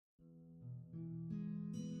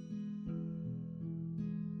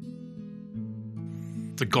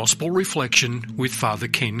The Gospel Reflection with Father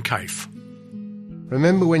Ken Caife.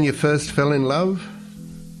 Remember when you first fell in love?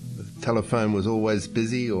 The telephone was always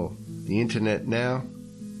busy, or the internet now.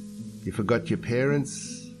 You forgot your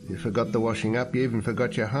parents, you forgot the washing up, you even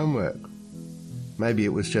forgot your homework. Maybe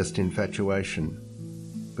it was just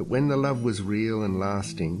infatuation. But when the love was real and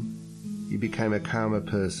lasting, you became a calmer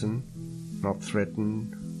person, not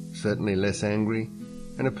threatened, certainly less angry,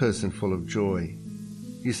 and a person full of joy.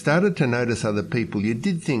 You started to notice other people. You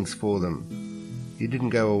did things for them. You didn't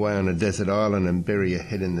go away on a desert island and bury your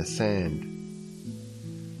head in the sand.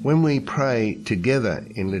 When we pray together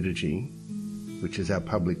in liturgy, which is our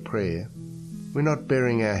public prayer, we're not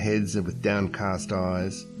burying our heads with downcast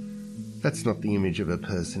eyes. That's not the image of a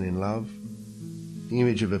person in love. The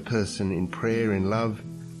image of a person in prayer, in love,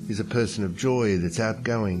 is a person of joy that's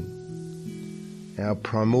outgoing. Our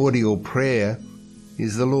primordial prayer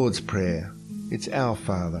is the Lord's Prayer. It's our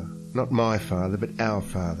Father, not my Father, but our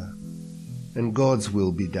Father. And God's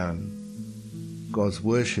will be done. God's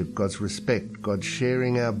worship, God's respect, God's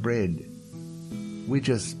sharing our bread. We're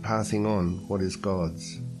just passing on what is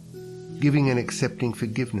God's. Giving and accepting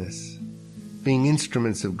forgiveness. Being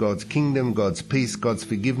instruments of God's kingdom, God's peace, God's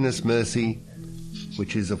forgiveness, mercy,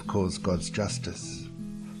 which is, of course, God's justice.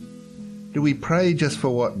 Do we pray just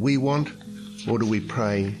for what we want, or do we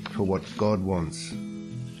pray for what God wants?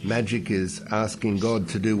 Magic is asking God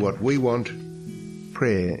to do what we want.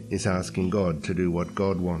 Prayer is asking God to do what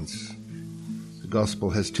God wants. The Gospel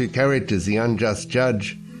has two characters, the unjust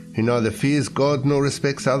judge, who neither fears God nor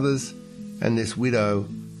respects others, and this widow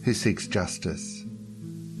who seeks justice.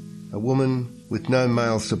 A woman with no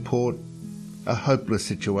male support, a hopeless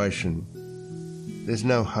situation. There's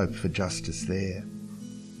no hope for justice there.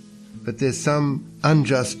 But there's some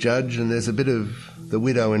unjust judge, and there's a bit of the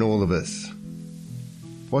widow in all of us.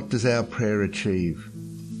 What does our prayer achieve?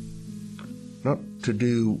 Not to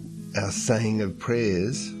do our saying of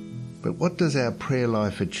prayers, but what does our prayer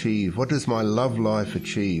life achieve? What does my love life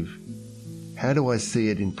achieve? How do I see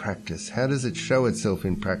it in practice? How does it show itself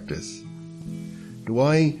in practice? Do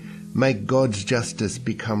I make God's justice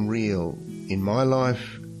become real in my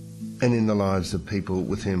life and in the lives of people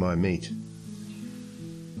with whom I meet?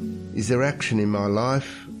 Is there action in my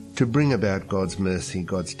life to bring about God's mercy,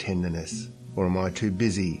 God's tenderness? Or am I too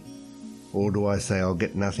busy? Or do I say, I'll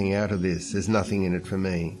get nothing out of this, there's nothing in it for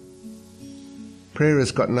me? Prayer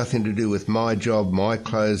has got nothing to do with my job, my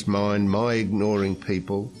closed mind, my ignoring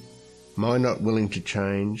people, my not willing to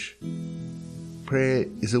change. Prayer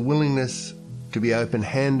is a willingness to be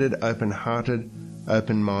open-handed, open-hearted,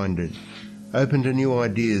 open-minded, open to new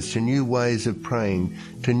ideas, to new ways of praying,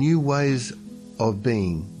 to new ways of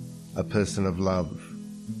being a person of love,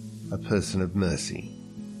 a person of mercy.